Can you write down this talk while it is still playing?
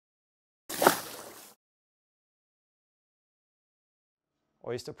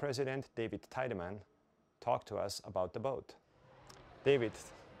Oyster President David Tydeman talked to us about the boat. David,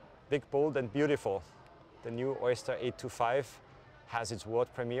 big, bold and beautiful. The new Oyster 825 has its world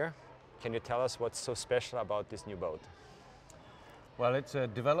premiere. Can you tell us what's so special about this new boat? Well, it's a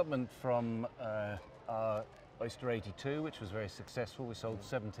development from our Oyster 82, which was very successful. We sold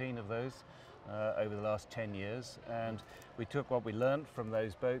 17 of those over the last 10 years, and we took what we learned from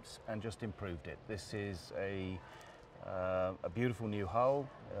those boats and just improved it. This is a beautiful new hull.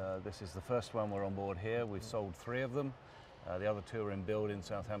 This is the first one we're on board here. We've sold 3 of them. The other 2 are in build in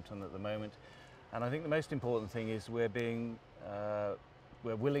Southampton at the moment. And I think the most important thing is we're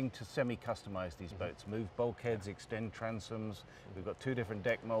willing to semi-customize these boats, move bulkheads, extend transoms. We've got 2 different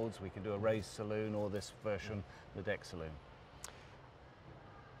deck molds. We can do a raised saloon or this version, the deck saloon.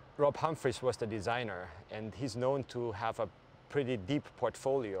 Rob Humphries was the designer, and he's known to have a pretty deep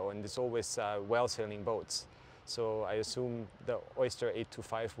portfolio, and it's always well-sailing boats. So I assume the Oyster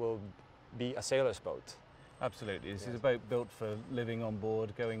 825 will be a sailor's boat. Absolutely. This is a boat built for living on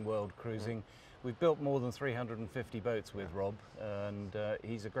board, going world cruising. We've built more than 350 boats with Rob, and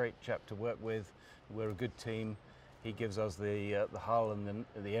he's a great chap to work with. We're a good team. He gives us the hull and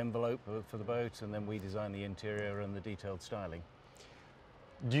the envelope for the boat, and then we design the interior and the detailed styling.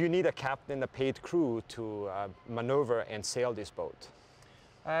 Do you need a captain and a paid crew to maneuver and sail this boat?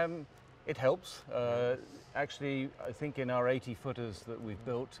 It helps. Actually, I think in our 80-footers that we've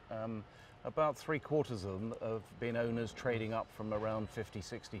built, about 3/4 of them have been owners trading up from around 50,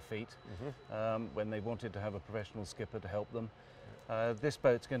 60 feet when they wanted to have a professional skipper to help them. This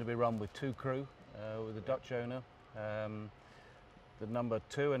boat's going to be run with 2 crew, with a Dutch owner. The number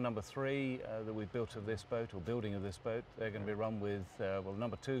 2 and number 3 that we've built of this boat, or building of this boat, they're going to be run with, well,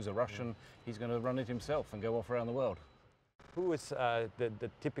 number 2 is a Russian. He's going to run it himself and go off around the world. Who is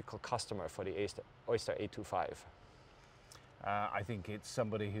the typical customer for the Oyster 825? I think it's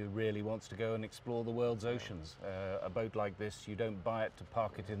somebody who really wants to go and explore the world's oceans. A boat like this, you don't buy it to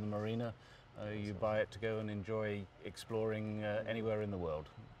park it in the marina. You buy it to go and enjoy exploring anywhere in the world.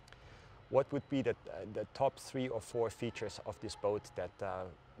 What would be the top 3 or 4 features of this boat that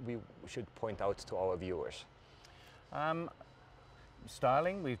we should point out to our viewers?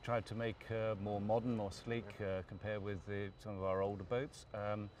 Styling, we've tried to make more modern, more sleek compared with some of our older boats.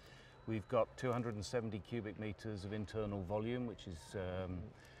 We've got 270 cubic meters of internal volume, which is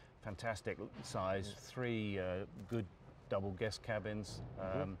fantastic size. 3 good double guest cabins.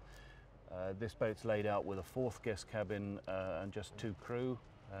 This boat's laid out with a 4th guest cabin and just 2 crew.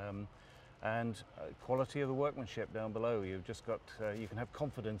 And quality of the workmanship down below. You've just got, you can have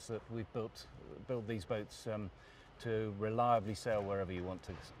confidence that we've built these boats to reliably sail wherever you want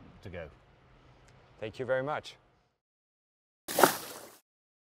to go. Thank you very much.